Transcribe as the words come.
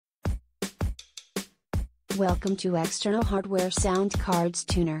Welcome to External Hardware Sound Cards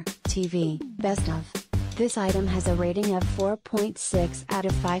Tuner, TV, Best of. This item has a rating of 4.6 out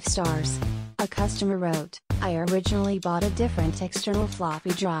of 5 stars. A customer wrote, I originally bought a different external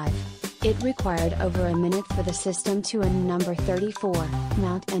floppy drive. It required over a minute for the system to number 34,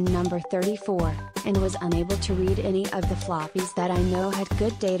 mount number 34, and was unable to read any of the floppies that I know had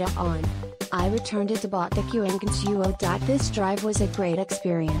good data on. I returned it to bought the QNCUO. This drive was a great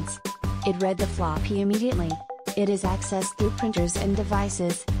experience. It read the floppy immediately. It is accessed through printers and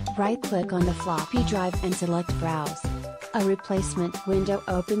devices. Right-click on the floppy drive and select Browse. A replacement window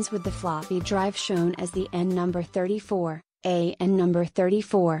opens with the floppy drive shown as the N number 34, A and number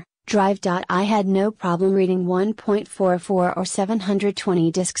 34, drive. I had no problem reading 1.44 or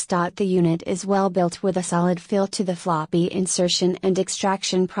 720 disks. The unit is well built with a solid feel to the floppy insertion and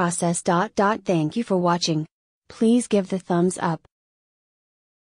extraction process. Thank you for watching. Please give the thumbs up.